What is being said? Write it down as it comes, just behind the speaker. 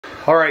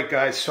All right,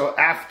 guys, so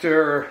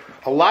after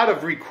a lot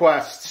of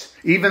requests,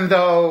 even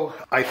though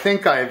I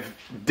think I've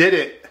did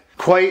it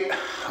quite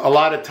a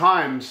lot of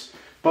times,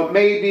 but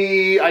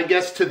maybe, I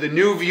guess, to the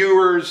new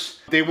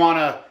viewers, they want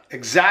to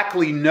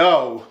exactly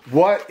know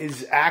what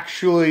is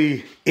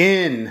actually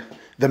in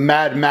the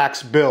Mad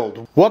Max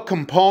build. What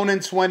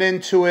components went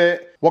into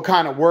it? What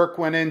kind of work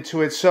went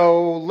into it?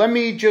 So let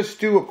me just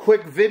do a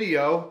quick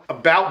video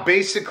about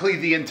basically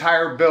the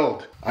entire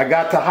build. I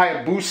got the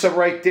Hayabusa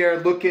right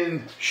there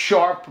looking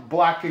sharp,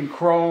 black and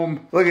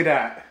chrome. Look at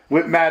that,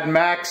 with Mad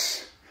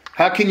Max.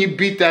 How can you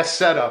beat that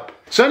setup?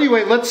 So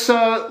anyway, let's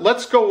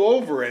go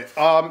over it.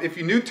 If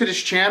you're new to this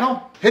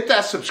channel, hit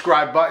that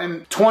subscribe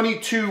button.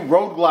 22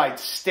 Road Glide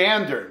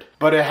standard,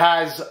 but it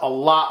has a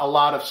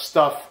lot of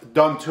stuff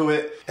done to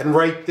it. And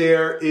right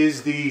there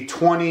is the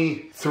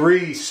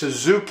 23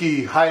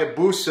 Suzuki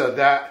Hayabusa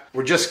that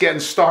we're just getting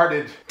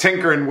started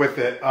tinkering with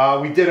it.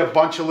 We did a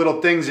bunch of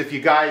little things. If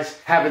you guys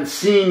haven't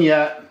seen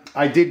yet,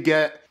 I did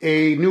get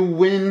a new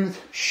wind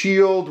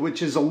shield,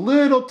 which is a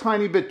little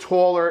tiny bit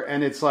taller,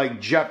 and it's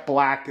like jet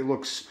black. It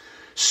looks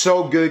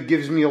so good,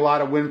 gives me a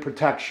lot of wind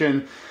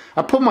protection.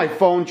 I put my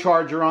phone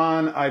charger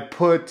on. I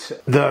put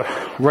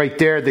right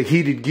there, the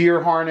heated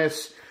gear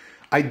harness.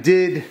 I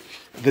did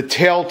the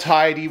tail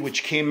tidy,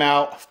 which came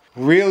out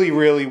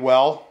really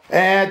well.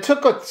 And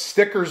took the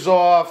stickers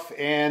off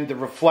and the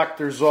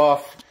reflectors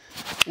off.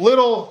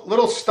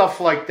 Little stuff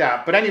like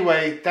that. But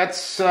anyway,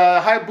 that's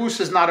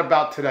Hayabusa is not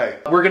about today.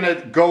 We're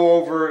gonna go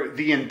over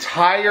the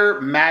entire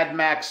Mad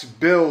Max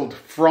build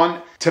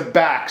front to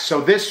back.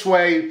 So this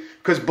way,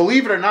 because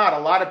believe it or not, a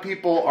lot of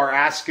people are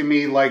asking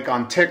me, like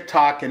on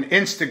TikTok and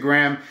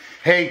Instagram,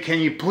 hey, can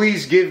you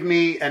please give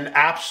me an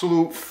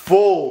absolute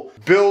full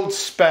build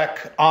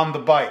spec on the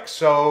bike?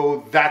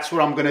 So that's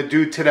what I'm gonna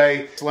do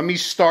today. So let me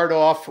start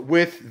off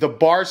with the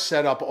bar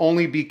setup,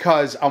 only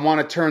because I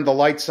wanna turn the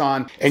lights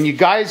on. And you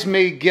guys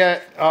may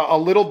get a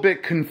little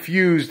bit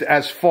confused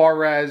as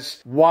far as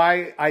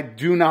why I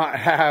do not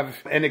have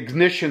an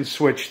ignition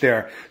switch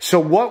there. So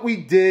what we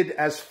did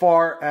as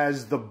far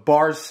as the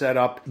bar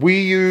setup,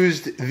 we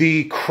used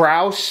the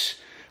KRAUSE,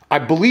 I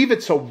believe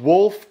it's a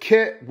Wolf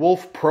kit,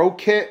 Wolf Pro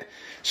kit.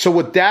 So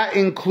what that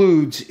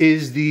includes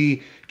is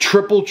the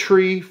triple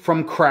tree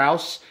from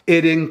KRAUSE.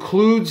 It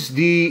includes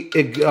the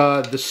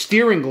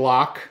steering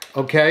lock,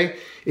 okay?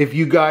 If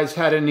you guys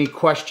had any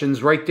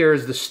questions, right there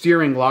is the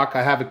steering lock.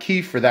 I have a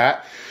key for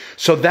that.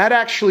 So that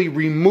actually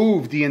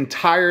removed the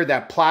entire,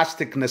 that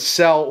plastic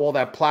nacelle, all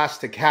that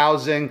plastic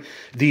housing,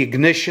 the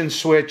ignition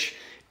switch.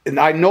 And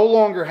I no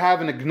longer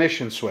have an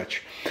ignition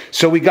switch.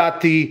 So we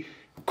got the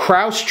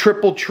KRAUSE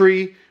triple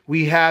tree.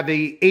 We have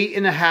a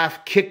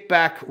 8.5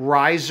 kickback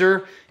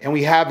riser, and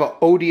we have a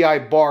ODI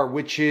bar,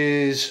 which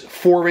is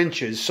 4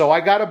 inches. So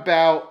I got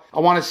about, I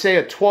want to say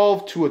a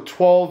 12 to a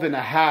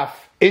 12.5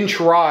 inch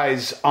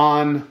rise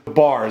on the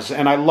bars,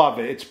 and I love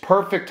it. It's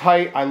perfect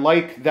height. I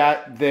like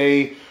that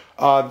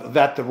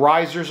that the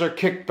risers are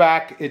kicked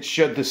back. It's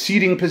just, the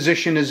seating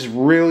position is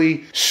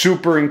really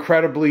super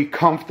incredibly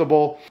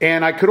comfortable.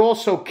 And I could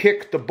also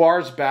kick the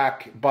bars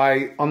back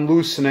by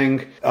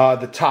unloosening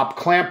the top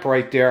clamp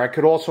right there. I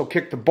could also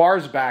kick the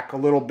bars back a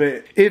little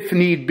bit if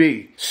need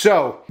be.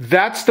 So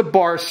that's the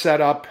bar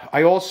setup.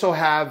 I also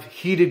have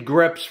heated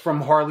grips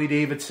from Harley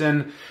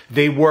Davidson.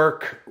 They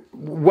work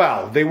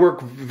well. They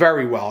work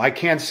very well. I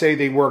can't say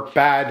they work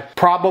bad.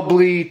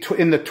 Probably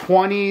in the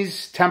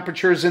 20s,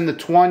 temperatures in the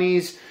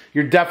 20s.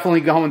 You're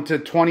definitely going to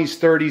 20s,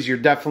 30s. You're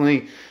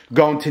definitely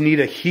going to need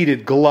a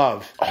heated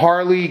glove.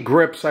 Harley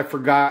grips, I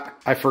forgot.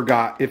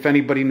 If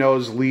anybody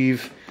knows,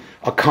 leave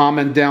a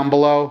comment down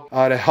below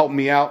to help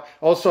me out.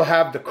 Also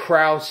have the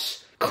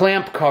KRAUSE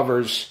clamp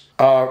covers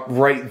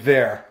right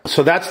there.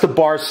 So that's the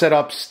bar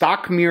setup.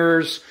 Stock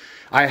mirrors.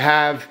 I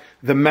have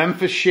the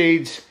Memphis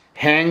Shades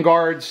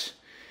handguards.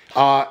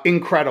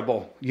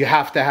 Incredible. You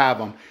have to have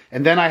them.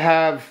 And then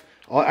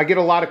I get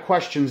a lot of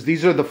questions.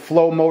 These are the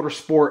Flow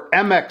Motorsport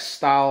MX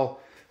style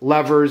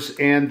levers,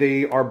 and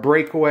they are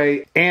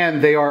breakaway,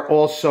 and they are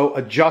also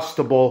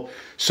adjustable.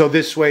 So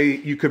this way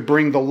you could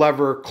bring the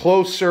lever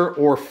closer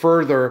or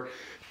further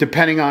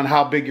depending on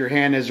how big your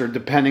hand is or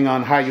depending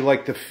on how you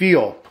like to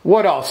feel.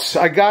 What else?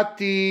 I got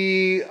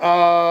the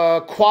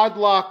quad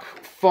lock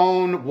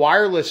phone,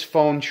 wireless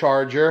phone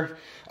charger.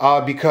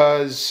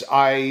 Because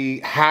I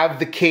have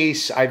the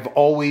case, I've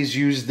always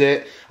used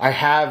it. I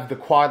have the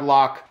quad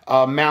lock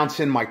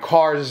mounts in my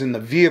cars, in the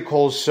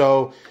vehicles,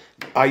 so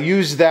I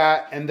use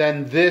that. And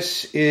then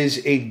this is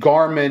a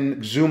Garmin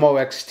Xumo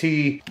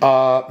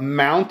XT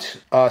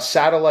mount,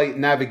 satellite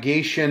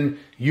navigation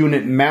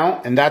unit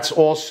mount, and that's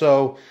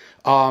also,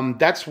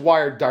 that's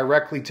wired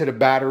directly to the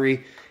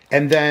battery.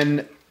 And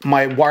then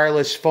my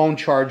wireless phone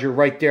charger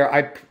right there,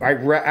 I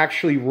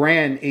actually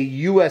ran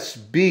a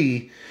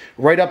USB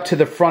right up to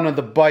the front of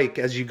the bike,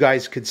 as you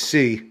guys could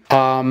see.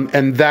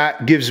 And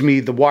that gives me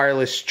the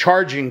wireless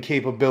charging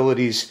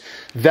capabilities.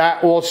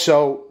 That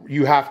also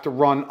you have to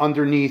run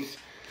underneath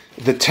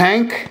the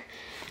tank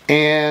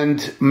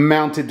and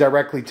mounted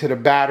directly to the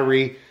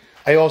battery.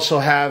 I also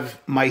have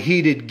my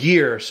heated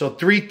gear. So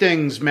 3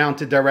 things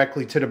mounted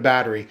directly to the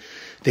battery.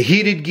 The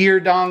heated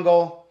gear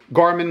dongle,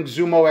 Garmin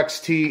Xumo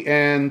XT,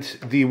 and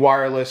the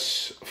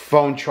wireless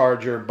phone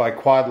charger by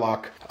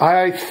Quadlock.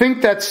 I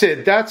think that's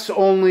it. That's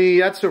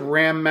a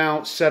RAM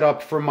mount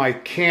setup for my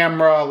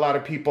camera. A lot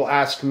of people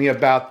ask me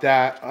about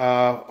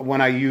that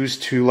when I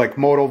used to like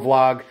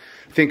motovlog.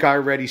 I think I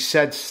already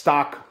said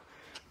stock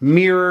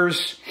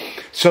mirrors.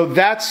 So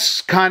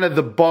that's kind of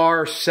the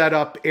bar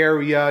setup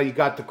area. You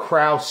got the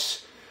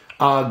KRAUSE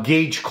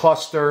gauge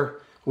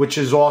cluster, which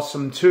is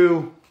awesome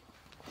too.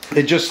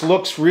 It just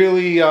looks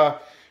really,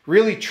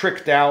 really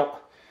tricked out.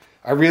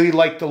 I really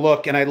like the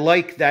look, and I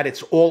like that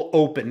it's all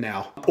open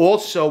now.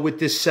 Also, with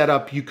this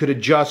setup, you could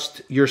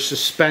adjust your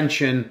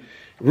suspension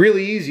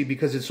really easy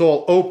because it's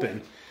all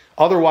open.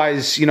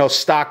 Otherwise, you know,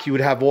 stock, you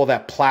would have all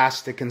that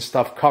plastic and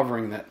stuff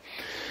covering it.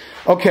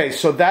 Okay,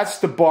 so that's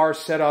the bar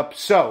setup.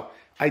 So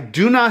I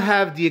do not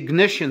have the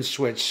ignition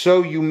switch.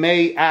 So you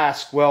may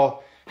ask,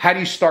 well, how do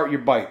you start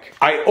your bike?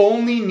 I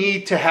only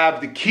need to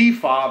have the key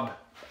fob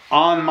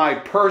on my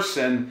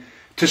person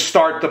to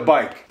start the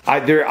bike.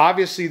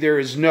 Obviously there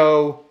is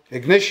no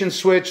ignition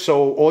switch,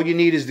 so all you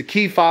need is the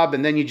key fob,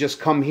 and then you just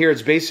come here.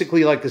 It's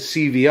basically like a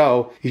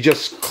CVO. You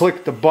just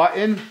click the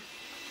button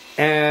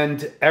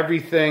and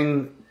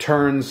everything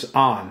turns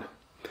on.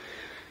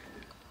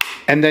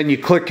 And then you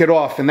click it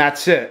off, and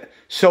that's it.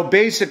 So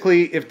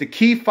basically, if the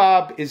key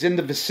fob is in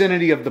the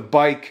vicinity of the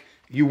bike,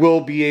 you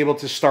will be able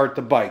to start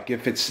the bike.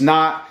 If it's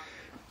not,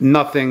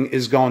 nothing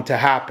is going to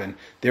happen.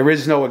 There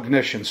is no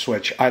ignition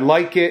switch. I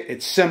like it.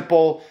 It's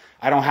simple.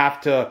 I don't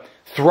have to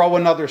throw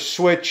another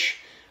switch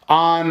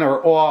on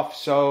or off,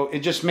 so it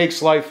just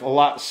makes life a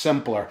lot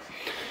simpler.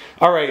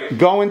 All right,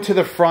 going to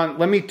the front.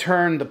 Let me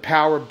turn the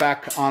power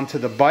back onto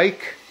the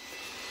bike.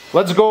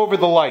 Let's go over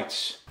the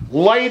lights.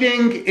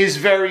 Lighting is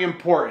very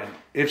important.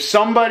 If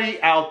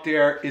somebody out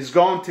there is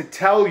going to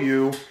tell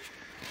you,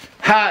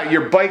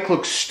 your bike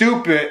looks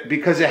stupid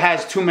because it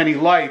has too many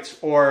lights,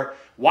 or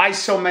why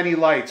so many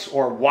lights,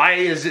 or why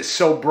is it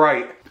so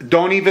bright,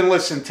 don't even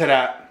listen to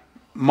that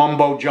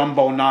mumbo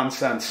jumbo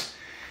nonsense.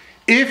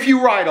 If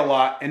you ride a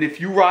lot, and if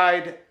you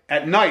ride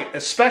at night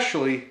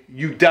especially,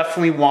 you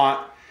definitely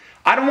want,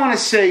 I don't want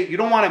to say, you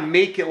don't want to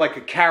make it like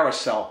a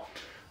carousel,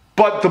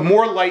 but the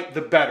more light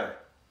the better.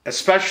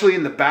 Especially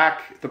in the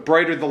back, the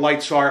brighter the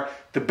lights are,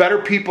 the better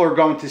people are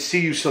going to see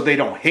you so they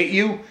don't hit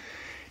you.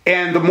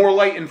 And the more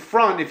light in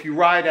front, if you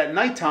ride at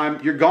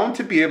nighttime, you're going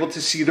to be able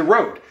to see the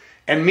road.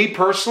 And me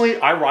personally,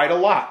 I ride a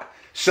lot.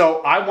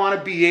 So I want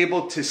to be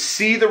able to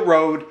see the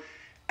road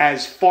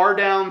as far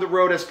down the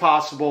road as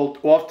possible,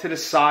 off to the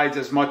sides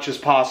as much as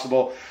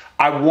possible.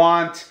 I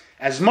want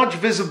as much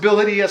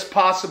visibility as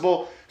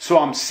possible so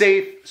I'm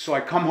safe, so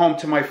I come home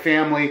to my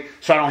family,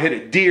 so I don't hit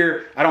a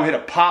deer, I don't hit a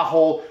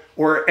pothole,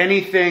 or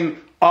anything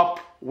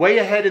up way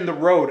ahead in the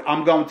road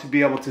I'm going to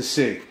be able to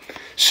see.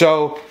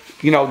 So,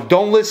 you know,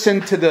 don't listen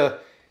to the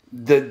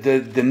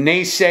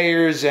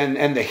naysayers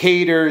and the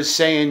haters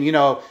saying, you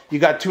know, you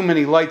got too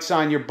many lights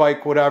on your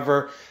bike,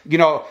 whatever. You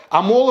know,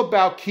 I'm all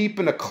about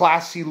keeping a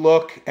classy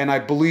look, and I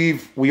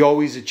believe we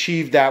always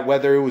achieved that,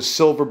 whether it was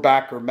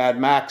Silverback or Mad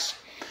Max.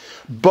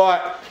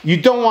 But you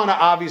don't want to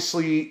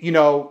obviously, you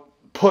know,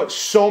 put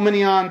so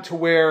many on to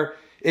where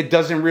it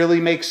doesn't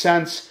really make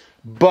sense.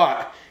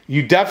 But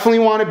you definitely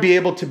want to be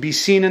able to be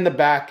seen in the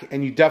back,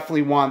 and you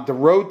definitely want the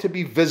road to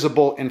be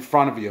visible in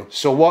front of you.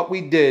 So what we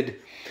did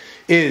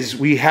is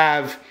we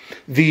have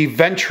the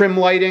vent trim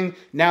lighting.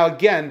 Now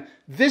again,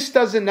 this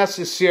doesn't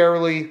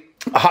necessarily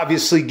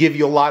obviously give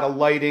you a lot of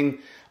lighting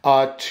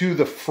to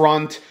the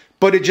front,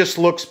 but it just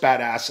looks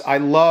badass. I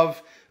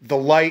love the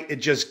light. It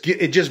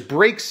just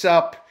breaks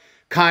up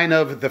kind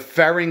of the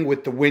fairing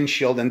with the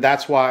windshield, and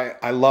that's why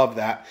I love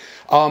that.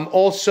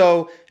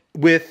 Also,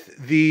 with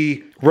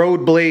the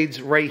road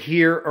blades right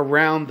here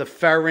around the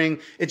fairing,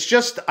 it's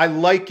just, I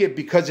like it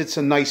because it's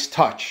a nice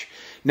touch.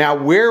 Now,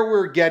 where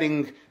we're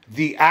getting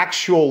the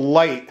actual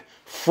light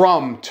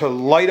from to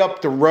light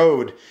up the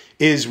road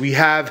is we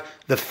have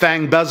the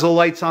fang bezel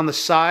lights on the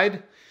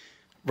side,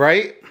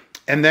 right?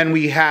 And then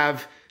we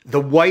have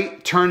the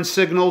white turn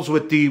signals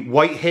with the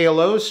white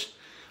halos.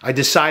 I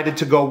decided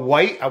to go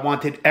white. I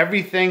wanted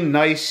everything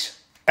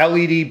nice,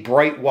 LED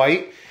bright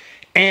white.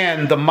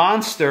 And the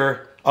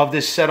monster of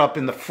this setup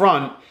in the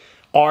front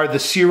are the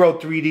Zero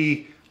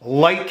 3D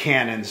light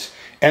cannons.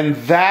 And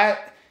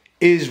that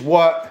is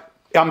what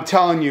I'm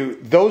telling you,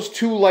 those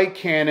two light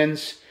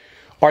cannons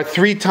are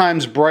 3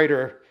 times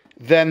brighter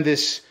than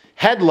this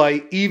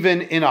headlight,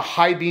 even in a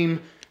high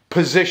beam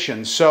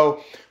position.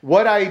 So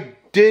what I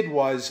did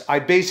was, I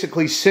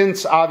basically,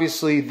 since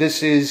obviously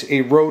this is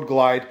a road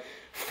glide,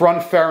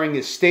 front fairing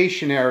is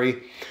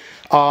stationary,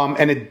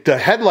 and the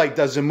headlight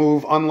doesn't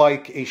move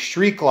unlike a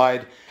street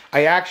glide,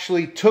 I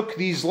actually took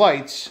these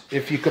lights,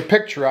 if you could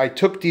picture, I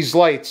took these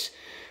lights,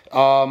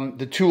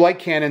 the 2 light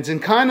cannons,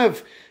 and kind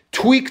of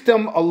tweaked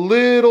them a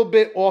little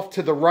bit off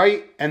to the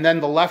right, and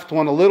then the left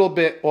one a little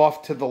bit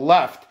off to the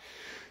left.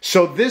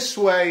 So this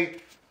way,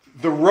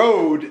 the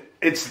road,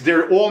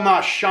 they're all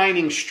not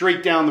shining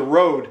straight down the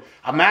road.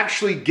 I'm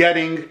actually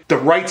getting the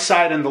right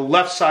side and the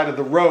left side of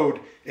the road.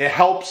 It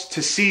helps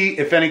to see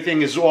if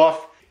anything is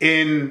off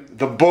in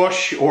the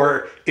bush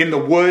or in the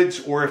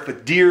woods, or if a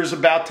deer's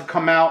about to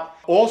come out.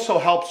 Also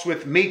helps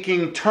with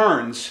making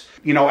turns,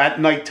 you know, at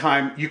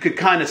nighttime. You could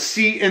kind of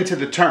see into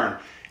the turn.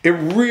 It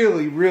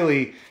really,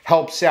 really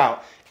helps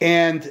out.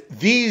 And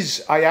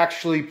these I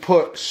actually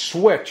put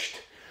switched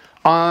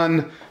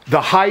on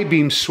the high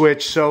beam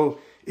switch. So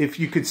if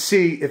you could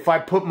see, if I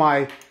put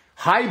my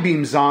high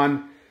beams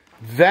on,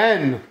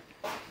 then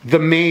the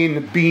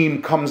main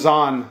beam comes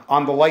on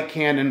the light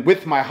cannon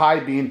with my high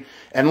beam.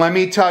 And let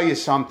me tell you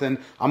something,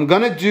 I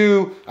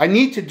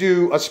need to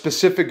do a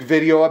specific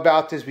video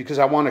about this because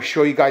I want to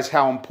show you guys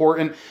how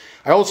important.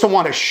 I also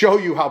want to show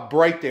you how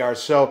bright they are.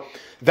 So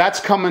that's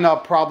coming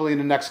up probably in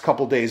the next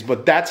couple days,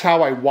 but that's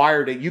how I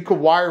wired it. You could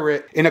wire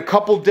it in a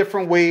couple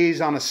different ways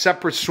on a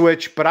separate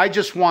switch, but I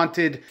just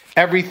wanted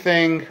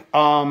everything,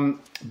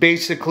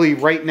 basically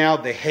right now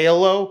the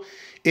halo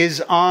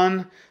is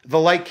on the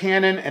light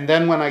cannon, and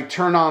then when I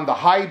turn on the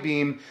high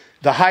beam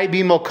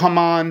will come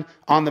on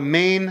the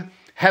main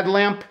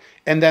headlamp,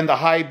 and then the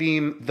high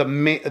beam,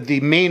 the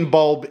main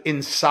bulb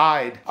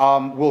inside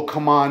will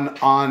come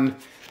on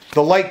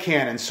the light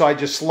cannon. So I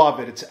just love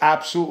it. It's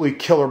absolutely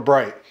killer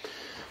bright.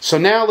 So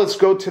now let's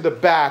go to the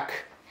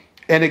back,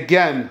 and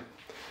again,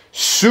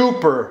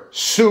 super,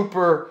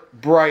 super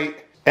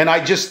bright, and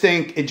I just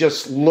think it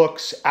just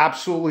looks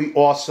absolutely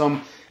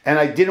awesome. And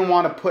I didn't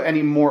want to put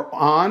any more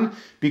on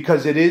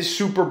because it is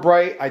super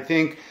bright. I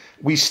think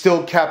we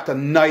still kept a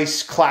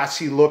nice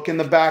classy look in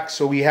the back.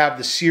 So we have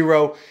the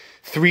Zero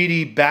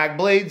 3D bag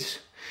blades,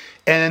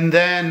 and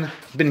then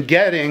been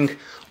getting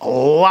a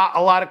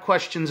lot of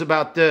questions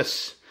about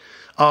this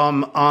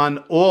on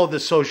all the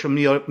social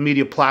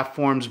media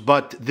platforms.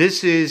 But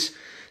this is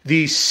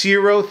the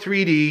Zero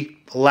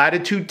 3D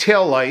latitude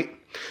taillight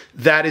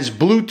that is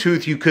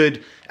Bluetooth. You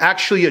could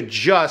actually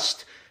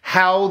adjust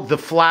how the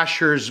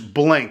flashers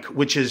blink,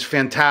 which is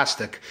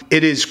fantastic.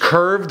 It is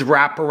curved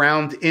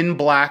wraparound in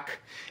black,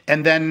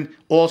 and then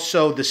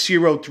also the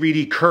Zero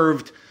 3D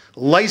curved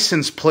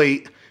license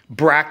plate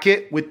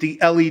bracket with the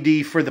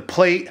LED for the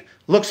plate.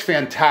 Looks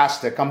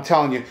fantastic, I'm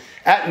telling you.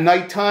 At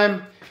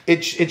nighttime,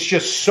 it's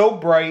just so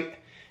bright.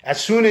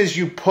 As soon as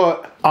you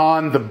put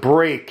on the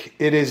brake,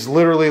 it is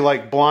literally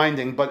like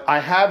blinding. But I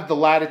have the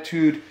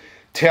latitude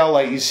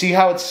taillight. You see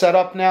how it's set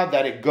up now,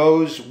 that it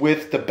goes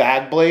with the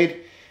bag blade?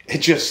 It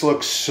just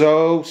looks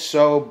so,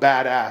 so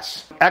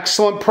badass.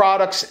 Excellent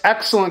products,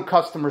 excellent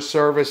customer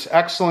service,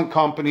 excellent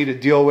company to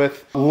deal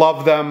with.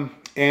 Love them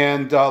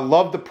and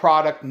love the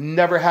product.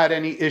 Never had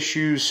any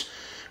issues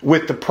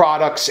with the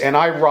products, and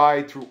I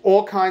ride through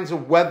all kinds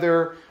of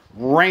weather,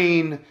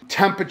 rain,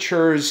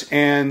 temperatures,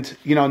 and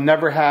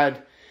never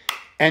had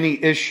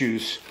any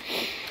issues.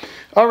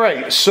 All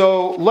right,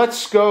 so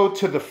let's go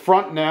to the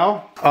front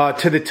now,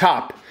 to the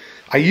top.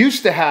 I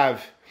used to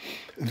have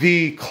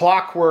the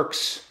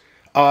Clockworks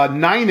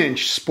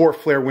 9-inch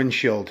Sport Flare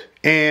windshield,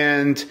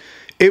 and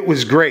it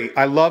was great.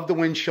 I love the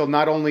windshield,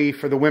 not only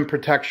for the wind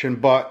protection,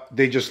 but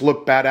they just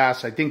look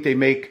badass. I think they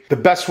make the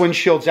best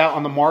windshields out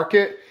on the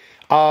market.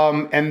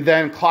 And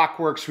then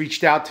Clockworks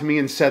reached out to me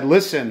and said,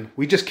 listen,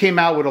 we just came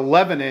out with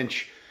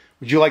 11-inch.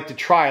 Would you like to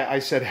try it? I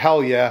said,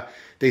 hell yeah.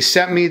 They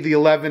sent me the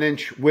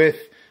 11-inch with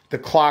the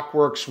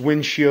Clockworks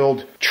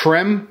windshield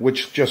trim,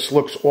 which just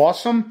looks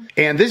awesome.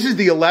 And this is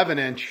the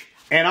 11-inch,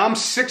 and I'm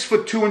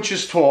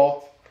 6'2"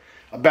 tall,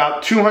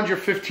 about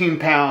 215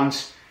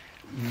 pounds.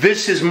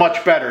 This is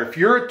much better. If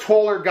you're a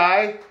taller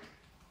guy,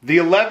 the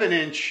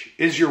 11-inch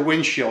is your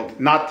windshield,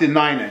 not the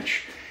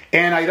 9-inch.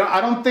 And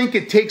I don't think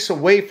it takes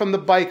away from the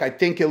bike. I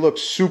think it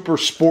looks super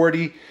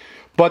sporty.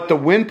 But the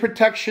wind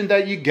protection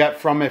that you get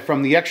from it,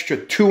 from the extra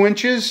 2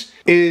 inches,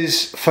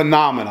 is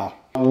phenomenal.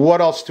 What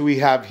else do we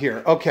have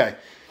here? Okay,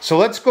 so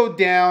let's go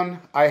down.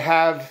 I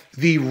have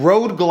the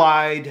Road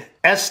Glide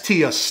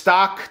ST, a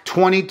stock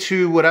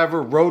 22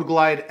 whatever Road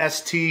Glide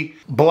ST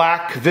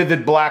black,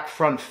 vivid black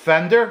front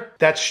fender.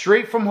 That's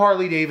straight from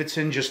Harley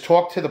Davidson. Just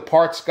talk to the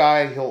parts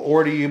guy. He'll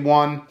order you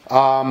one.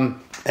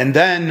 And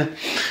then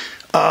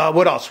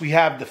what else? We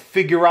have the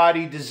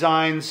Figurati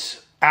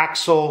Designs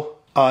axle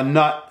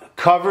nut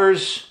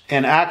covers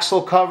and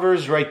axle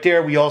covers right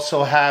there. We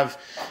also have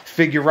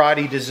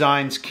Figurati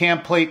Designs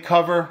cam plate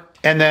cover.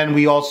 And then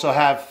we also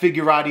have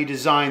Figurati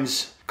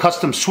Designs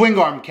custom swing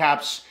arm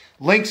caps.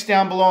 Links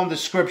down below in the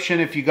description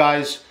if you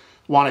guys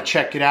want to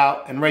check it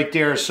out. And right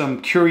there are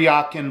some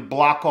Kuryakin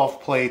block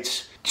off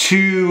plates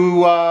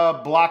to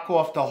block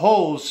off the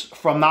holes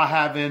from not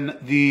having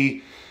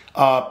the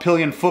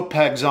pillion foot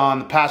pegs on,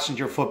 the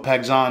passenger foot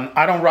pegs on.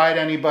 I don't ride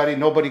anybody,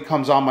 nobody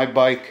comes on my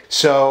bike,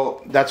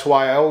 so that's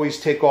why I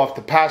always take off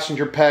the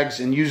passenger pegs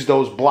and use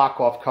those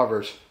block off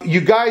covers. You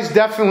guys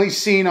definitely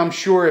seen, I'm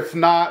sure, if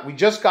not, we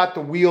just got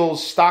the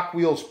wheels, stock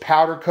wheels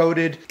powder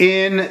coated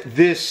in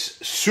this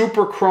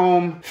super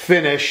chrome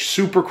finish,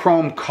 super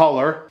chrome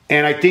color.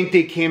 and I think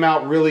they came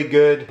out really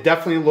good.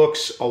 Definitely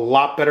looks a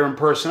lot better in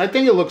person. I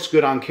think it looks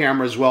good on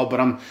camera as well,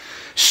 but I'm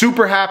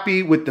super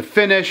happy with the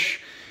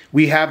finish.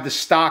 We have the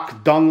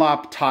stock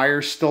Dunlop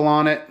tires still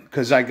on it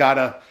because I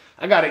gotta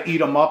eat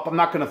them up. I'm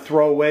not gonna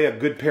throw away a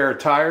good pair of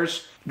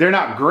tires. They're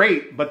not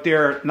great, but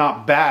they're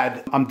not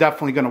bad. I'm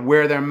definitely gonna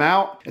wear them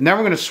out. And then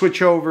we're gonna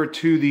switch over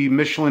to the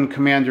Michelin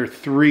Commander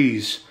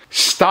 3s.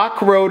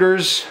 Stock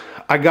rotors,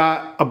 I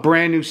got a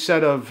brand new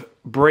set of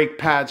brake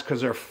pads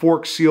because their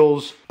fork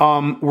seals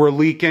were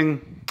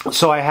leaking.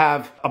 So I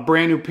have a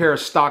brand new pair of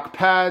stock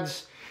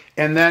pads.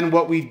 And then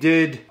what we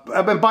did,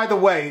 and by the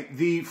way,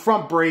 the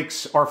front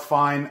brakes are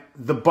fine.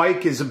 The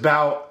bike is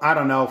about, I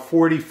don't know,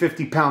 40,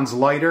 50 pounds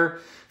lighter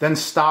than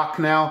stock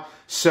now.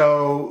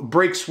 So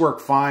brakes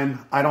work fine.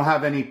 I don't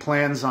have any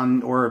plans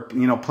on,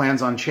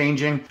 plans on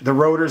changing the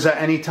rotors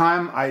at any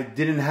time. I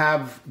didn't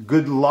have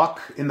good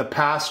luck in the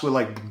past with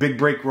like big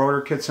brake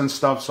rotor kits and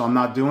stuff, so I'm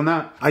not doing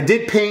that. I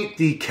did paint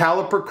the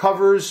caliper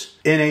covers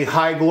in a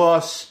high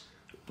gloss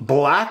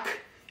black,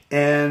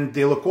 and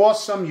they look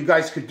awesome. You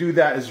guys could do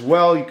that as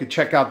well. You could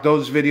check out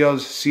those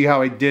videos, see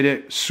how I did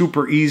it.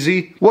 Super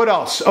easy. What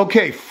else?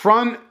 Okay,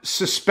 front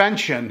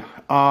suspension.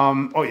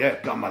 Oh yeah,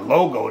 got my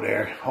logo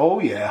there. Oh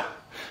yeah.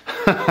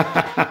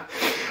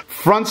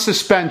 Front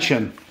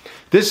suspension.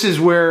 This is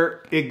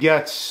where it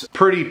gets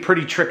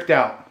pretty tricked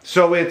out.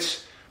 So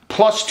it's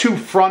 +2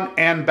 front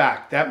and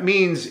back. That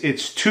means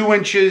it's 2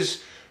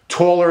 inches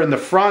taller in the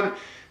front,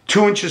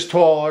 2 inches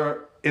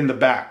taller in the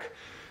back.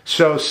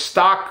 So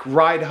stock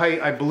ride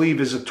height, I believe,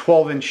 is a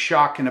 12-inch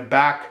shock in the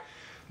back.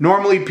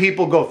 Normally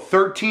people go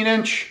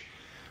 13-inch.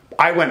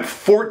 I went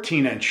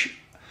 14-inch.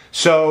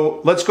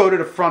 So let's go to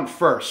the front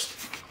first.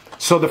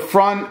 So the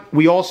front,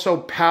 we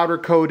also powder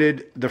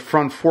coated the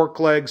front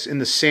fork legs in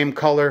the same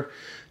color,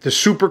 the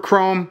Super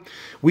Khrome.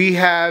 We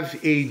have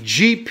a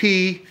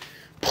GP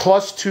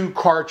 +2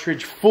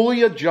 cartridge,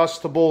 fully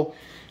adjustable,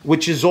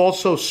 which is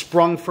also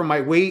sprung for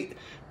my weight.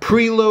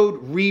 Preload,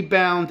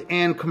 rebound,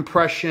 and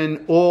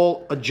compression,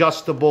 all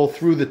adjustable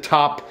through the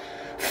top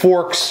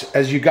forks,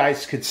 as you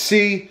guys could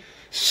see.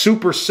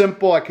 Super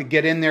simple. I could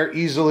get in there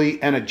easily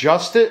and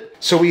adjust it.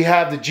 So we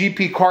have the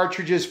GP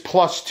cartridges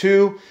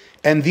 +2,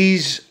 and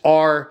these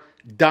are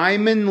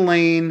Diamond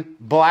Lane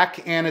black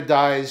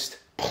anodized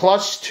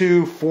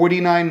 +2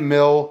 49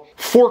 mil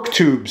fork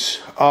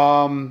tubes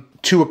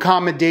to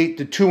accommodate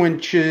the 2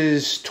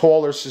 inches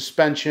taller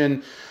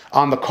suspension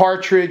on the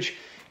cartridge.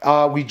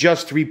 We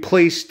just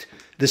replaced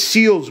the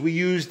seals. We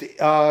used,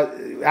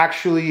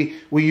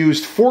 we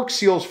used fork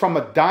seals from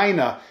a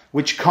Dyna,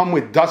 which come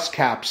with dust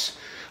caps,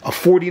 a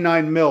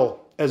 49 mil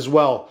as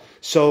well.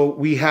 So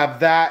we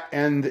have that,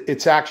 and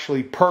it's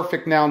actually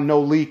perfect now,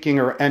 no leaking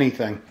or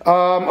anything.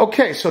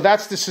 Okay, so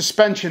that's the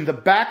suspension. The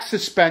back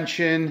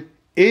suspension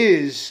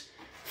is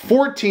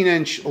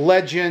 14-inch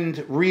Legend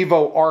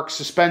Revo Arc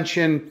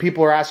suspension.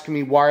 People are asking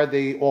me, why are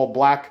they all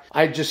black?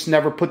 I just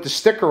never put the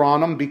sticker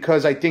on them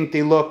because I think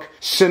they look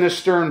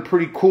sinister and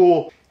pretty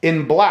cool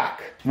in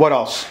black. What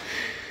else?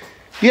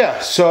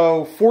 Yeah,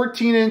 so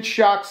 14-inch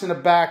shocks in the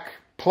back,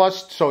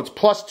 so it's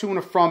 +2 in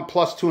the front,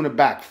 +2 in the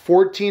back.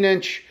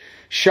 14-inch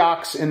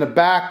shocks in the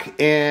back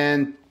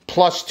and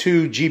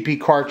 +2 GP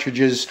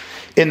cartridges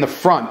in the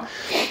front.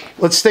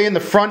 Let's stay in the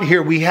front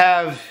here. We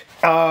have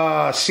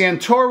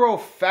Santoro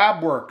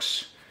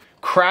Fabworks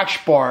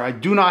crash bar. I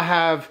do not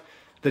have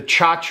the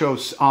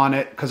Chachos on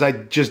it because I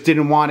just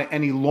didn't want it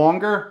any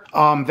longer.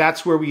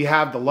 That's where we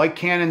have the light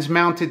cannons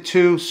mounted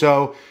to.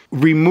 So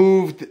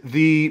removed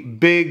the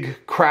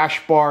big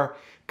crash bar,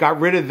 got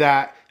rid of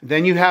that.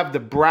 Then you have the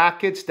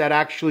brackets that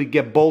actually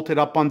get bolted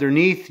up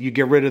underneath. You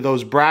get rid of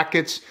those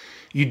brackets.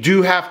 You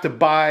do have to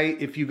buy,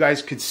 if you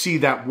guys could see,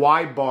 that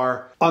Y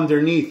bar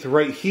underneath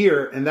right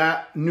here. And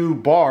that new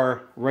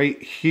bar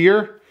right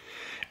here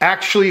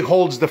actually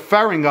holds the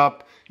fairing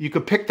up. You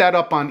could pick that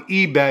up on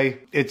eBay.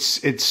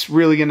 It's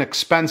really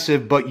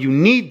inexpensive, but you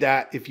need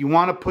that if you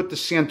want to put the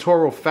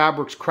Santoro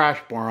Fabworks crash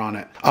bar on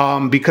it.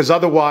 Because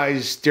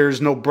otherwise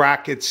there's no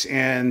brackets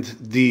and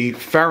the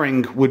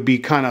fairing would be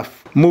kind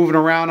of moving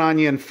around on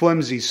you and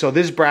flimsy. So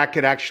this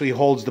bracket actually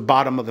holds the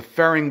bottom of the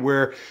fairing,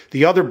 where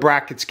the other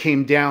brackets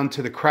came down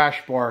to the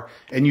crash bar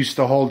and used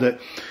to hold it.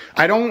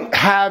 I don't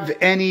have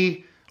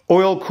any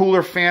oil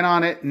cooler fan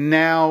on it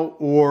now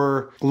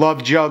or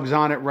love jugs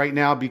on it right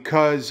now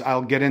because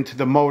I'll get into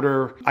the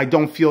motor. I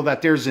don't feel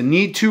that there's a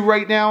need to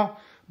right now,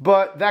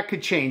 but that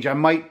could change. I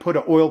might put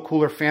an oil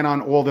cooler fan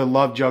on all the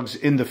love jugs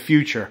in the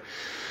future.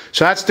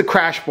 So that's the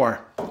crash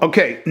bar.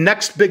 Okay,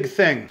 next big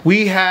thing.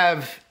 We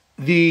have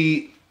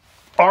the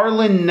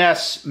Arlen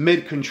Ness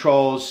mid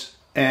controls,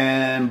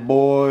 and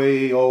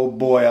boy, oh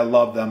boy, I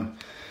love them.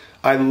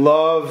 I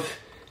love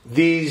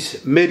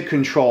these mid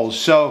controls.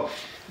 So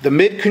the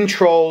mid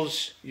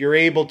controls, you're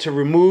able to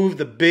remove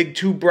the big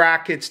 2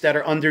 brackets that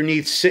are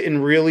underneath,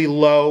 sitting really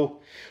low,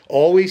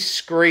 always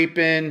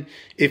scraping.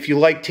 If you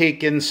like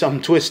taking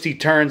some twisty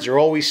turns, they're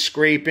always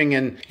scraping,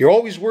 and you're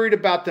always worried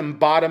about them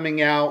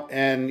bottoming out,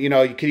 and you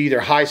know, you could either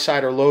high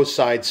side or low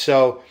side.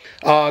 So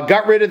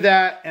got rid of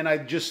that, and I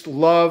just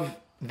love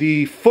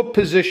the foot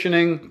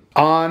positioning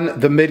on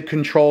the mid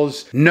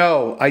controls.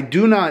 No, I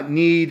do not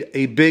need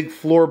a big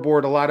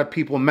floorboard. A lot of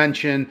people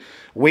mention,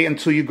 wait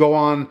until you go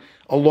on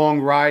a long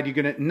ride, you're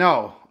gonna,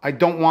 no, I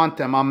don't want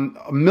them. I'm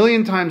a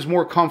million times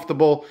more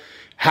comfortable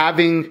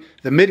having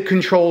the mid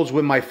controls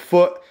with my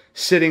foot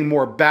sitting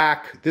more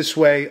back. This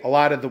way, a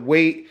lot of the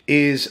weight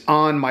is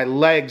on my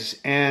legs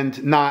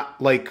and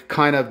not like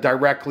kind of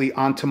directly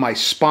onto my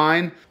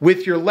spine.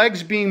 With your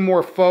legs being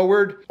more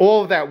forward,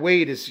 all of that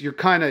weight is, your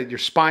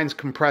spine's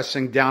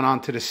compressing down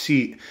onto the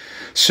seat.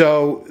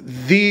 So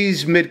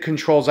these mid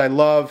controls I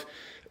love.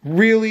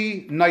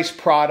 Really nice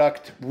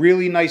product,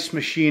 really nice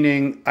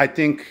machining. I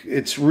think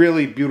it's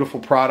really beautiful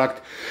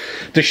product.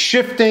 The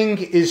shifting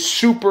is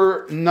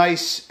super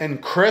nice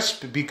and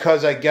crisp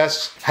because I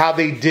guess how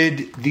they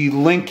did the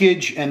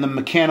linkage and the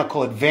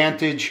mechanical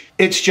advantage.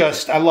 It's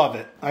just, I love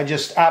it. I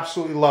just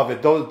absolutely love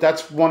it.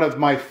 That's one of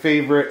my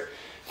favorite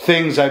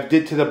things I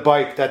did to the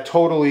bike that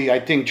totally, I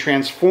think,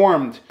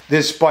 transformed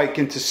this bike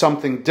into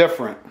something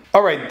different.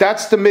 All right,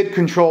 that's the mid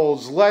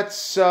controls.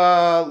 Let's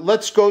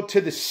go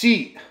to the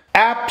seat.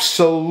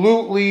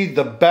 Absolutely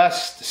the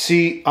best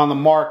seat on the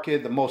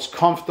market, the most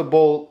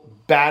comfortable,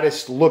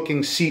 baddest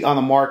looking seat on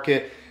the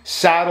market.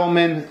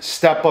 SADDLEMEN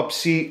step-up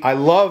seat. I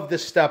love the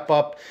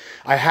step-up.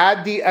 I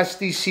had the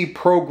SDC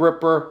Pro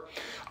Gripper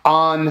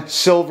on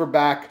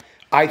Silverback.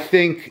 I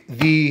think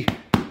the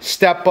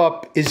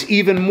step-up is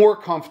even more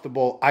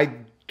comfortable. I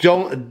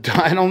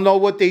don't know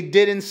what they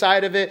did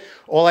inside of it.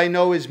 All I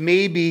know is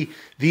maybe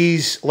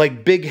these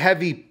like big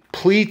heavy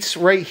pleats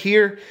right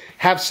here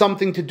have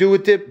something to do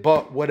with it,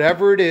 but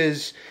whatever it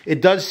is, it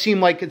does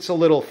seem like it's a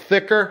little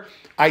thicker.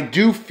 I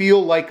do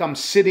feel like I'm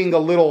sitting a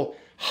little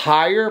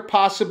higher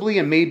possibly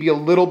and maybe a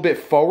little bit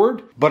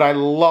forward, but I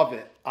love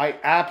it. I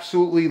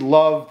absolutely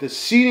love the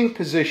seating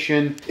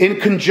position in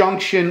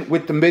conjunction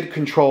with the mid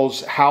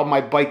controls, how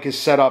my bike is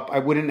set up. I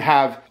wouldn't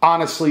have,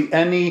 honestly,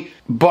 any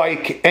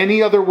bike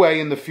any other way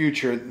in the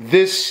future.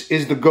 This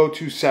is the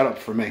go-to setup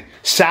for me.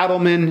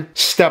 SADDLEMEN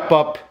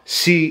step-up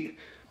seat,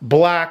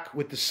 black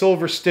with the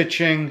silver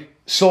stitching,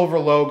 silver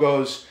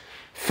logos,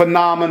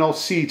 phenomenal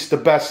seats, the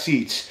best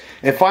seats.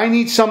 If I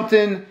need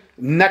something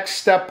next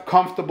step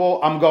comfortable,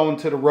 I'm going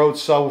to the road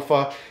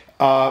sofa.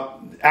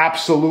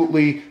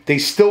 Absolutely, they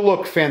still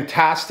look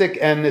fantastic,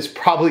 and it's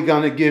probably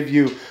going to give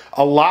you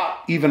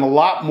even a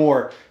lot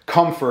more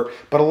comfort.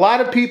 But a lot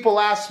of people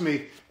ask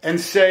me and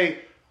say,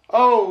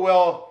 oh,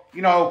 well,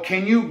 you know,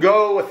 can you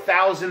go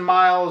 1,000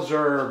 miles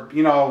or,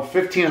 you know,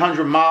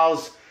 1,500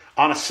 miles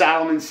on a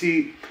SADDLEMEN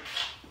seat?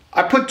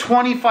 I put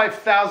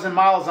 25,000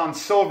 miles on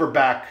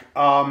Silverback,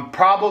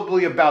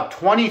 probably about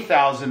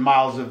 20,000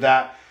 miles of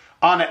that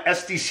on an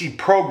SDC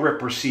Pro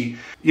Gripper seat.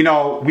 You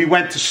know, we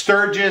went to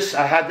Sturgis.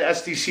 I had the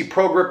SDC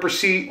Pro Gripper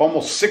seat,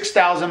 almost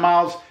 6,000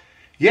 miles.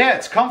 Yeah,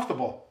 it's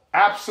comfortable.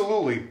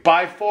 Absolutely.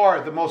 By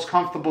far the most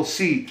comfortable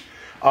seat,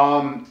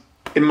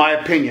 in my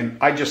opinion.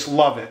 I just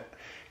love it.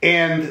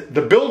 And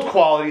the build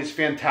quality is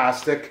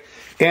fantastic.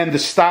 And the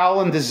style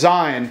and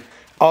design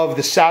of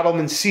the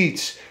SADDLEMEN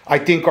seats, I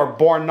think, are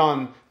bar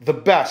none the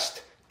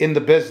best in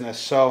the business.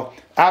 So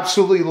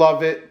absolutely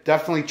love it.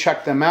 Definitely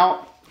check them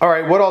out. All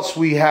right, what else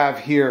we have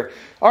here?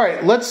 All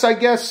right, let's, I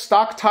guess,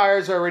 stock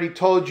tires. I already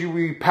told you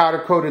we powder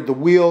coated the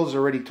wheels.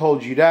 Already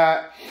told you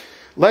that.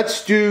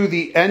 Let's do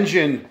the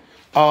engine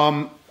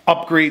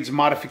upgrades,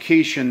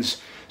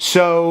 modifications.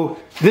 So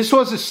this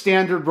was a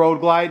standard Road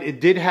Glide. It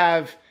did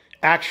have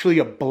actually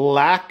a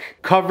black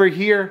cover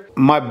here.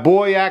 My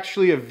boy,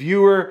 actually a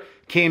viewer,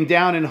 came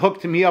down and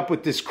hooked me up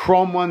with this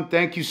chrome one.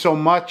 Thank you so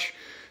much.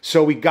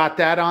 So we got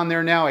that on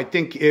there now. I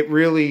think it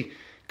really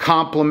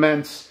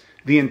complements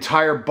the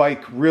entire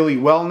bike really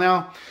well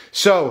now.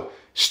 So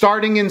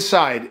starting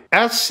inside,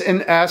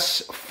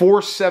 S&S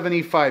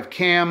 475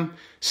 cam,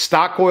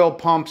 stock oil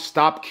pump,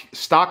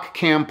 stock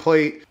cam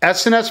plate,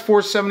 S&S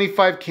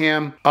 475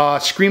 cam,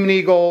 Screaming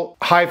Eagle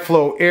high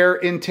flow air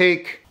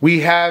intake.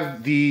 We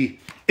have the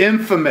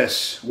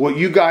infamous, what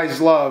you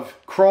guys love,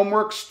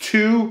 Werks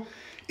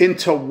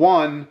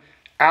 2-into-1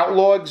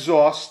 Outlaw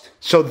exhaust.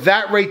 So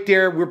that right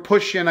there, we're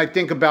pushing, I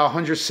think, about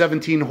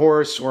 117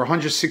 horse or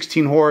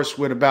 116 horse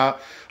with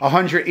about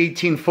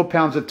 118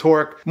 foot-pounds of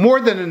torque. More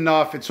than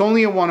enough. It's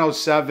only a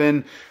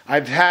 107.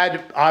 I've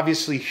had,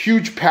 obviously,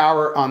 huge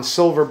power on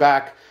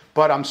Silverback,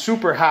 but I'm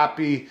super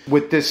happy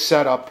with this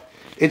setup.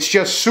 It's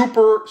just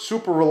super,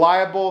 super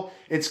reliable.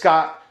 It's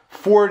got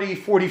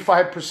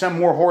 45%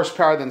 more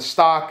horsepower than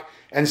stock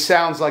and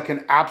sounds like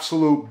an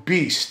absolute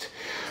beast.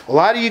 A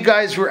lot of you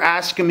guys were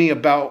asking me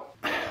about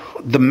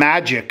the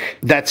magic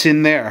that's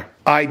in there.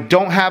 I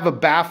don't have a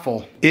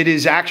baffle. It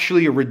is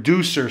actually a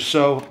reducer,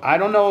 so I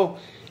don't know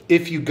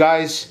if you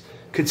guys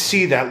could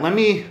see that. Let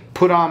me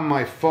put on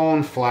my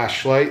phone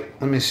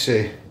flashlight. Let me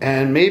see.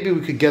 And maybe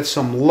we could get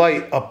some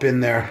light up in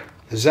there.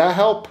 Does that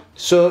help?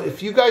 So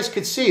if you guys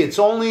could see, it's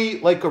only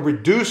like a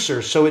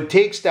reducer, so it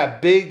takes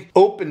that big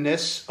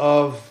openness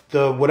of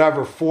the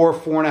whatever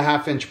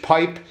 4.5 inch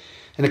pipe,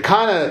 and it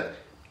kind of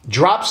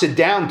drops it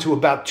down to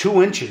about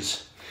 2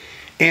 inches.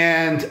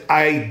 And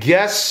I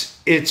guess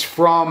it's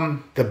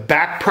from the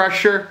back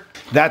pressure.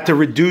 that the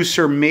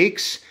reducer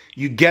makes,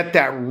 you get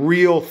that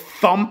real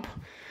thump,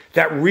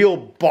 that real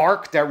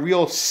bark, that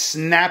real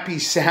snappy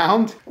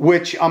sound,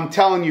 which I'm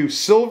telling you,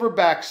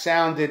 Silverback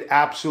sounded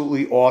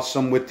absolutely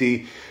awesome with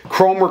the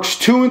Chromeworks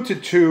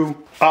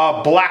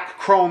 2-into-2 black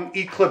chrome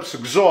Eclipse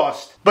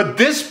exhaust. But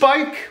this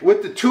bike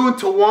with the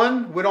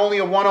 2-into-1 with only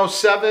a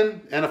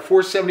 107 and a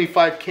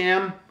 475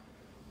 cam,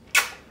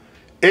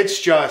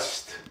 it's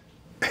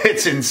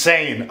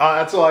insane.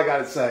 That's all I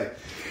gotta say.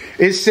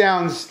 It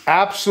sounds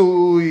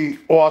absolutely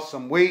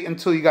awesome. Wait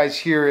until you guys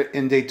hear it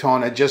in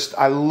Daytona.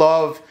 I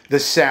love the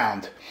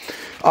sound.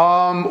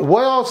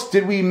 What else?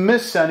 Did we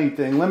miss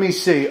anything? Let me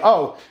see.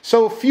 Oh,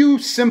 so a few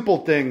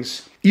simple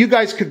things. You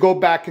guys could go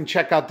back and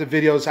check out the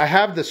videos. I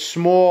have the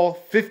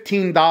small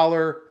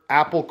 $15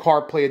 Apple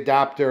CarPlay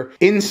adapter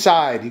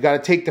inside. You got to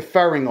take the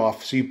fairing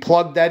off. So you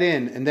plug that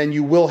in and then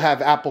you will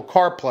have Apple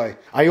CarPlay.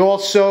 I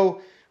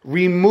also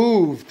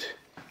removed...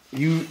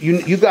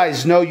 You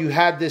guys know you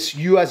had this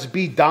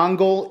USB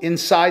dongle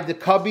inside the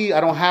cubby. I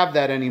don't have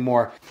that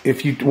anymore.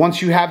 Once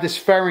you have this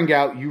fairing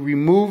out, you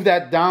remove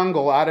that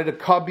dongle out of the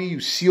cubby, you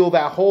seal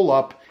that hole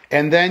up,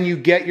 and then you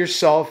get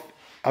yourself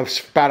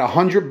about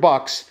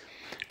 $100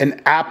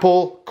 an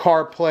Apple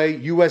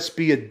CarPlay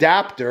USB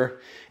adapter,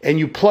 and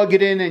you plug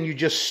it in and you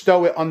just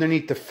stow it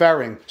underneath the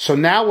fairing. So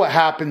now what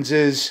happens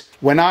is,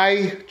 when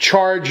I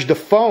charge the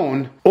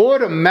phone,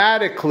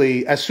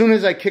 automatically, as soon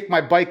as I kick my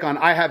bike on,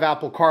 I have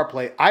Apple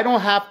CarPlay. I don't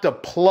have to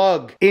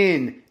plug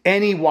in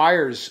any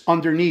wires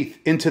underneath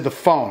into the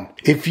phone.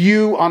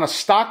 On a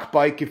stock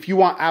bike, if you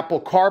want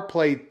Apple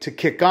CarPlay to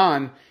kick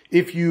on,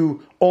 if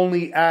you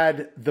only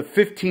add the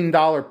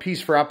 $15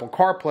 piece for Apple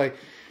CarPlay,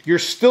 you're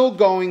still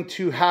going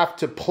to have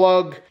to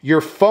plug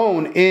your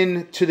phone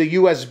into the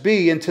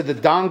USB, into the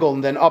dongle,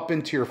 and then up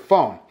into your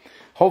phone.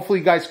 Hopefully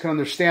you guys can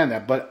understand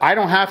that, but I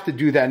don't have to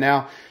do that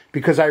now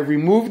because I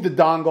removed the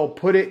dongle,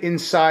 put it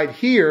inside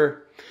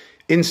here,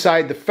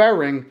 inside the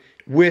fairing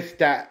with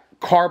that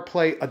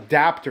CarPlay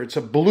adapter. It's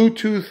a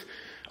Bluetooth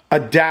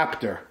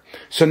adapter.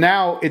 So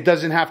now it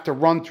doesn't have to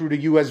run through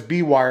the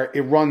USB wire.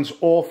 It runs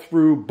all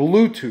through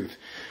Bluetooth,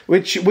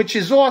 which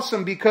is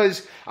awesome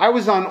because I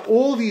was on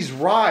all these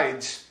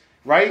rides,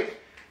 right?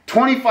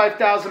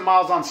 25,000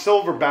 miles on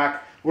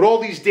Silverback, with all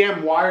these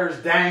damn wires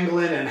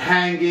dangling and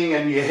hanging,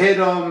 and you hit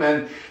them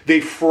and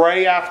they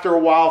fray after a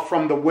while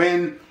from the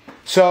wind.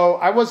 So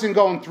I wasn't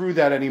going through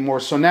that anymore.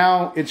 So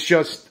now it's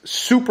just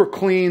super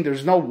clean.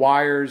 There's no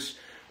wires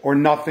or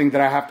nothing that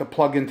I have to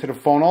plug into the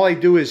phone. All I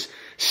do is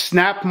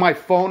snap my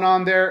phone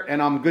on there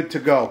and I'm good to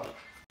go.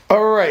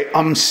 All right,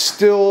 I'm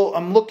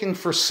looking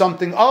for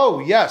something. Oh,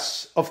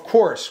 yes, of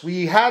course.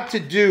 We had to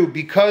do,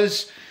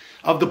 because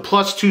of the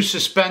 +2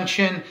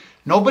 suspension,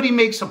 nobody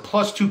makes a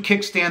 +2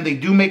 kickstand. They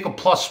do make a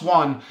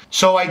 +1.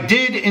 So I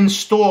did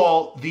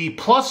install the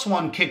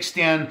 +1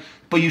 kickstand,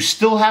 but you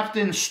still have to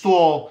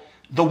install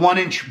the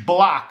 1-inch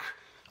block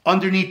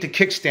underneath the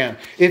kickstand.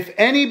 If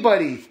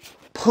anybody,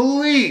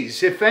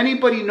 please, if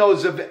anybody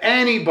knows of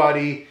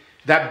anybody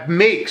that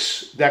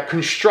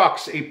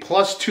constructs a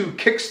 +2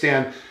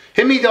 kickstand,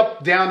 hit me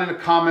up down in the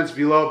comments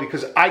below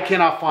because I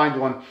cannot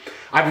find one.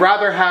 I'd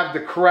rather have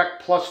the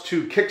correct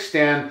 +2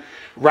 kickstand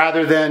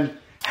rather than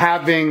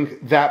having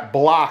that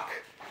block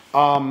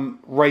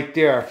right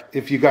there,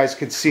 if you guys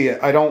could see it.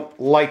 I don't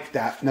like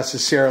that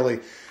necessarily.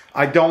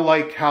 I don't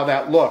like how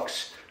that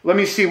looks. Let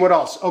me see what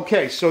else.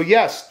 Okay, so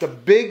yes, the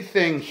big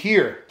thing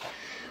here,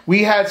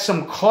 we had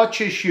some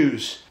clutch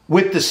issues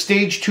with the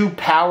stage 2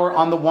 power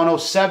on the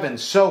 107.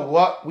 So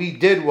what we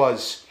did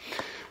was,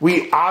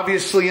 we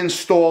obviously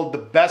installed the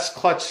best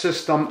clutch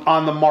system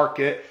on the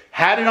market,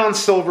 had it on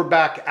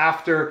Silverback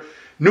after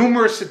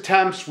numerous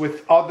attempts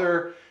with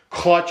other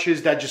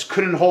clutches that just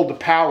couldn't hold the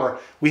power.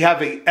 We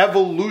have a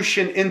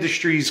Evolution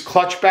Industries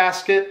clutch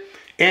basket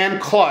and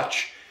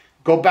clutch.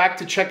 Go back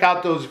to check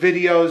out those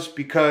videos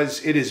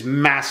because it is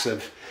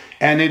massive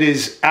and it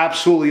is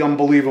absolutely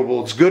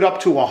unbelievable. It's good up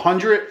to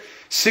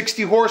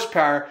 160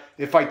 horsepower.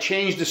 If I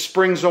change the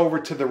springs over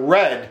to the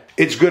red,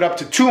 it's good up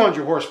to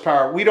 200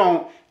 horsepower. We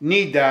don't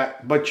need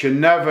that, but you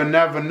never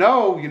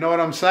know. You know what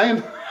I'm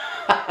saying?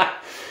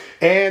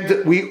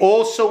 And we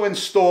also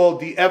installed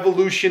the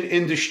Evolution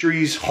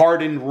Industries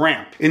hardened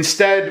ramp.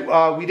 Instead,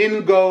 we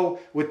didn't go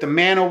with the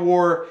Man of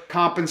War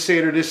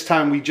compensator this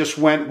time. We just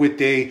went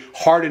with a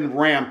hardened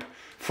ramp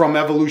from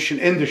Evolution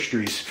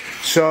Industries.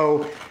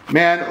 So,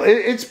 man,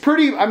 it's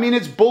pretty, I mean,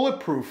 it's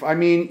bulletproof. I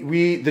mean,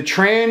 the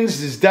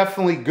trans is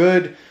definitely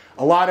good.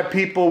 A lot of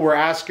people were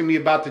asking me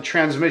about the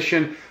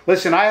transmission.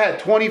 Listen, I had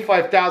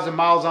 25,000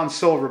 miles on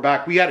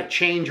Silverback. We had a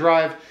chain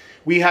drive.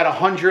 We had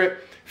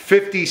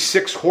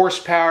 156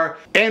 horsepower,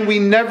 and we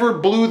never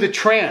blew the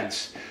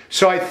trans.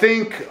 So I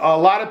think a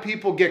lot of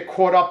people get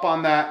caught up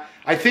on that.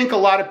 I think a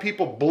lot of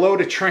people blow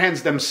the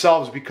trans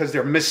themselves because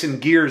they're missing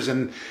gears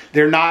and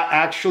they're not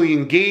actually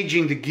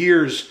engaging the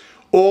gears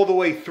all the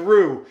way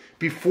through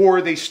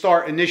before they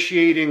start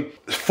initiating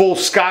full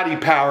Scotty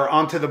power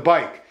onto the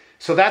bike.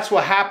 So that's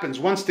what happens.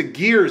 Once the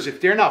gears,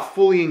 if they're not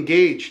fully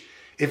engaged,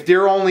 if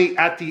they're only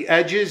at the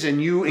edges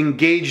and you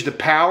engage the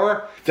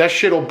power, that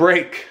shit'll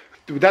break.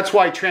 That's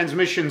why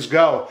transmissions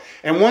go.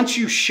 And once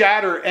you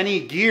shatter any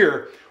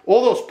gear,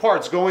 all those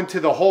parts go into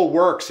the whole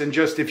works. And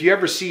just, if you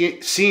ever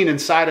seen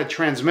inside a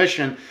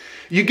transmission,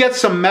 you get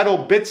some metal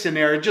bits in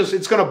there,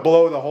 it's gonna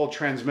blow the whole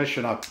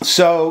transmission up.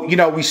 So, you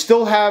know, we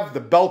still have the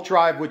belt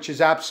drive, which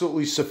is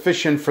absolutely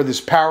sufficient for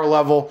this power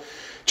level.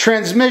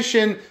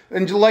 Transmission,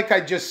 and like I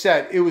just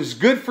said, it was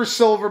good for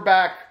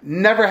Silverback.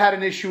 Never had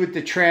an issue with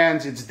the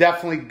trans. It's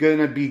definitely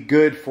gonna be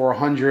good for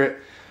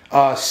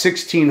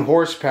 116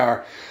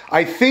 horsepower.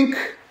 I think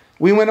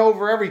we went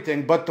over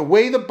everything, but the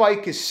way the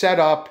bike is set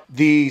up,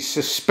 the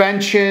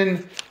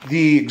suspension,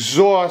 the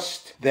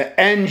exhaust, the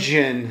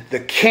engine, the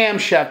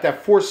camshaft,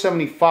 that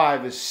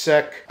 475 is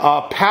sick.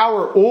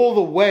 Power all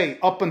the way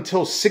up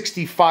until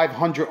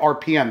 6,500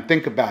 RPM.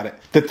 Think about it.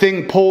 The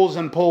thing pulls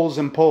and pulls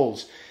and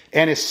pulls.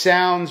 And it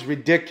sounds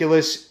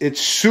ridiculous. It's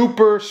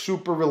super,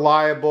 super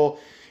reliable.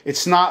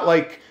 It's not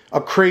like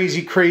a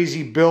crazy,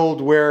 crazy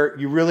build where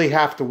you really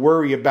have to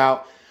worry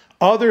about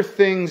other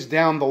things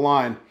down the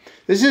line.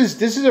 This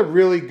is a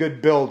really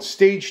good build.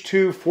 Stage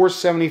 2,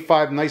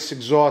 475, nice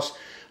exhaust.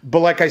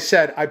 But like I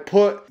said, I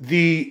put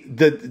the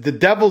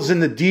devil's in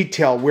the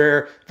detail,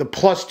 where the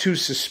 +2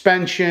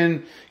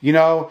 suspension, you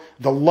know,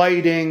 the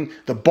lighting,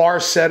 the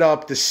bar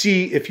setup, the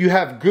seat. If you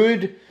have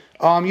good,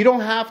 you don't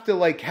have to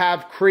like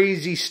have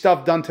crazy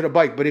stuff done to the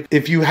bike, but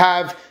if you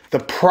have the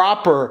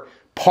proper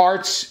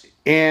parts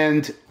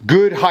and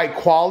good high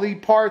quality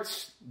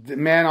parts,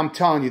 man, I'm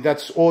telling you,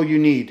 that's all you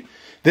need.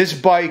 This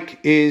bike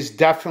is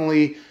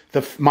definitely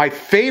my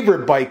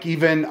favorite bike.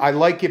 Even I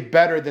like it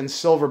better than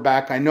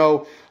Silverback. I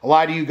know a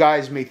lot of you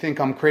guys may think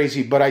I'm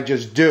crazy, but I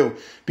just do.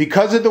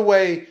 Because of the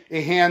way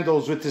it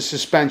handles with the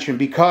suspension,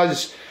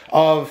 because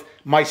of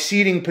my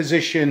seating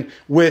position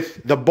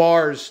with the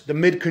bars, the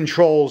mid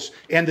controls,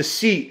 and the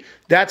seat.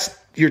 That's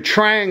your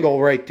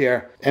triangle right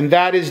there. And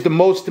that is the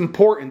most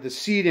important, the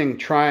seating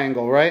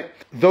triangle, right?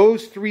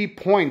 Those 3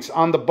 points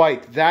on the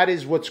bike, that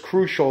is what's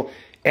crucial.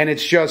 And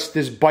it's just,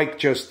 this bike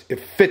just, it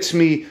fits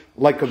me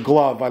like a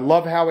glove. I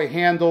love how it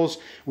handles.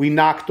 We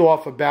knocked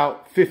off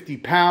about 50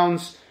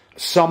 pounds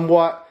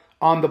somewhat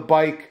on the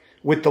bike.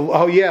 With the,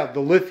 oh yeah, the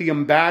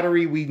lithium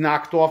battery, we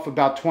knocked off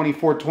about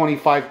 24,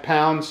 25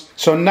 pounds.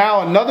 So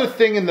now another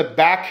thing in the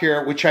back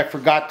here, which I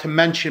forgot to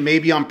mention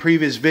maybe on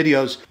previous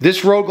videos,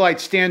 this Road Glide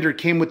Standard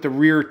came with the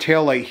rear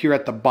taillight here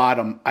at the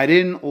bottom. I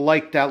didn't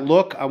like that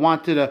look. I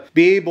wanted to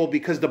be able,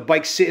 because the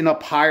bike's sitting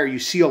up higher, you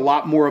see a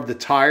lot more of the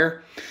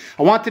tire.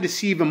 I wanted to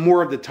see even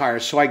more of the tire,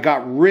 so I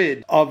got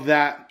rid of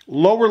that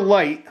lower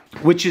light,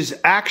 which is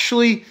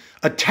actually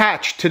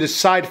attached to the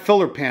side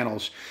filler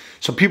panels.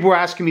 So people were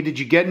asking me, did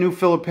you get new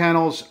filler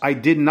panels? I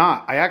did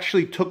not. I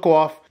actually took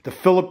off the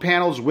filler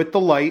panels with the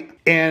light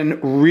and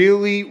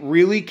really,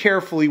 really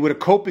carefully with a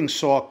coping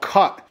saw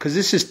cut, because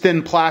this is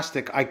thin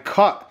plastic. I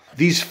cut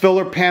these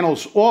filler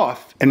panels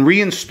off and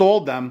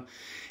reinstalled them,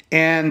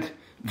 and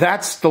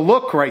that's the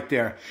look right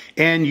there.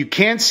 And you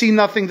can't see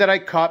nothing that I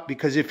cut,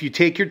 because if you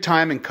take your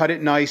time and cut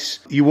it nice,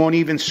 you won't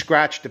even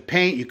scratch the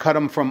paint. You cut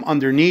them from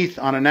underneath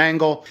on an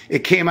angle. It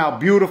came out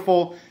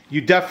beautiful.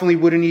 You definitely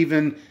wouldn't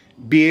even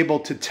be able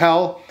to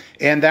tell.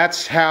 And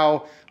that's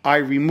how I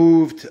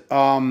removed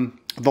the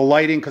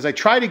lighting, because I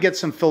tried to get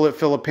some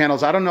filler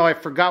panels. I don't know, I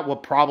forgot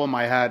what problem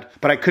I had,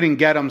 but I couldn't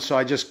get them, so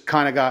I just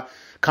kind of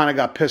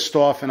got pissed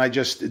off, and I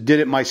just did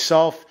it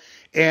myself.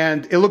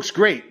 And it looks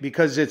great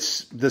because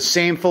it's the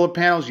same filler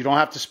panels. You don't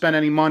have to spend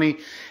any money.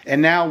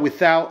 And now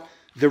without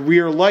the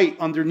rear light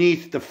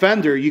underneath the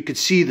fender, you could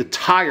see the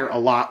tire a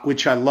lot,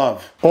 which I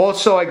love.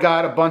 Also, I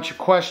got a bunch of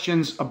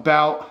questions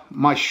about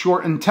my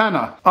short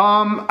antenna.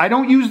 I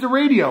don't use the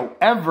radio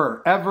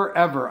ever, ever,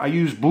 ever. I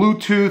use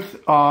Bluetooth.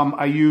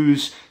 I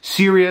use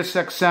Sirius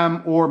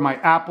XM or my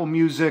Apple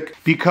Music,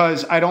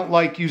 because I don't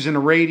like using a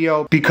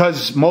radio,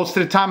 because most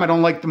of the time I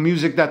don't like the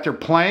music that they're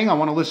playing. I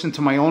want to listen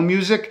to my own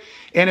music.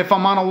 And if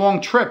I'm on a long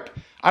trip,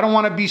 I don't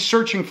want to be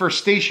searching for a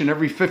station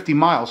every 50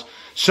 miles.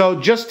 So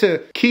just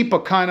to keep a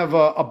kind of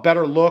a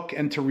better look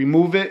and to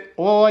remove it,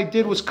 all I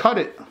did was cut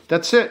it.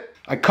 That's it.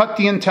 I cut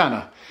the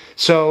antenna.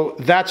 So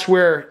that's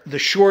where the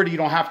short, you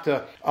don't have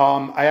to,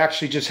 I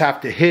actually just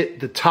have to hit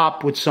the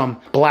top with some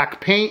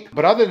black paint.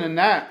 But other than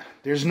that,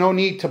 there's no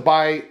need to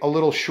buy a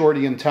little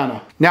shorty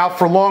antenna. Now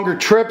for longer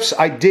trips,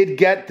 I did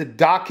get the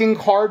docking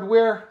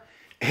hardware,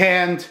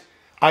 and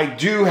I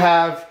do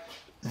have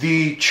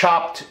the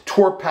chopped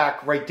tour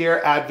pack right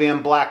there,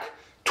 Advan Black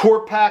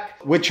tour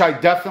pack, which I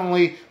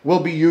definitely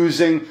will be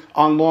using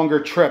on longer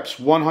trips,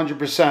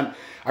 100%.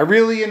 I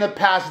really in the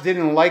past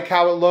didn't like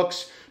how it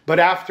looks, but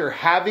after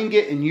having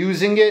it and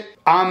using it,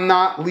 I'm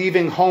not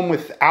leaving home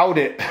without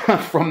it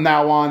from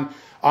now on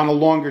a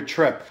longer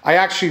trip. I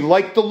actually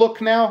like the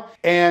look now,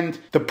 and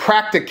the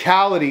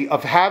practicality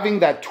of having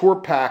that tour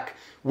pack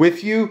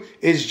with you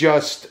is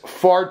just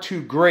far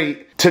too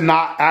great to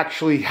not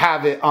actually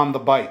have it on the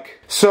bike.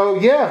 So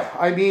yeah,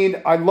 I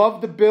mean, I love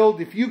the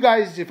build. If you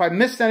guys, if I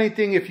missed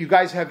anything, if you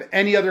guys have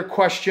any other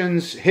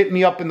questions, hit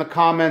me up in the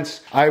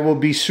comments. I will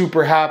be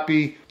super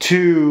happy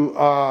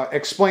to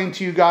explain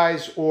to you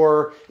guys,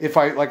 or if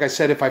I, like I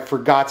said, if I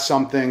forgot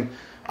something,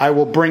 I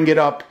will bring it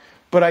up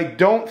but I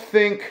don't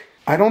think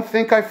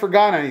I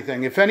forgot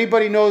anything. If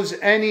anybody knows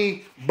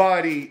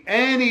anybody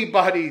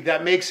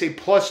that makes a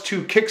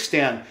 +2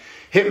 kickstand,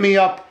 hit me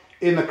up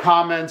in the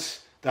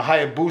comments. The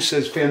Hayabusa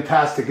is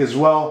fantastic as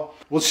well.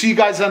 We'll see you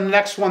guys on the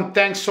next one.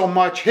 Thanks so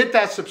much. Hit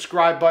that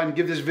subscribe button.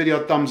 Give this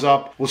video a thumbs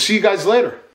up. We'll see you guys later.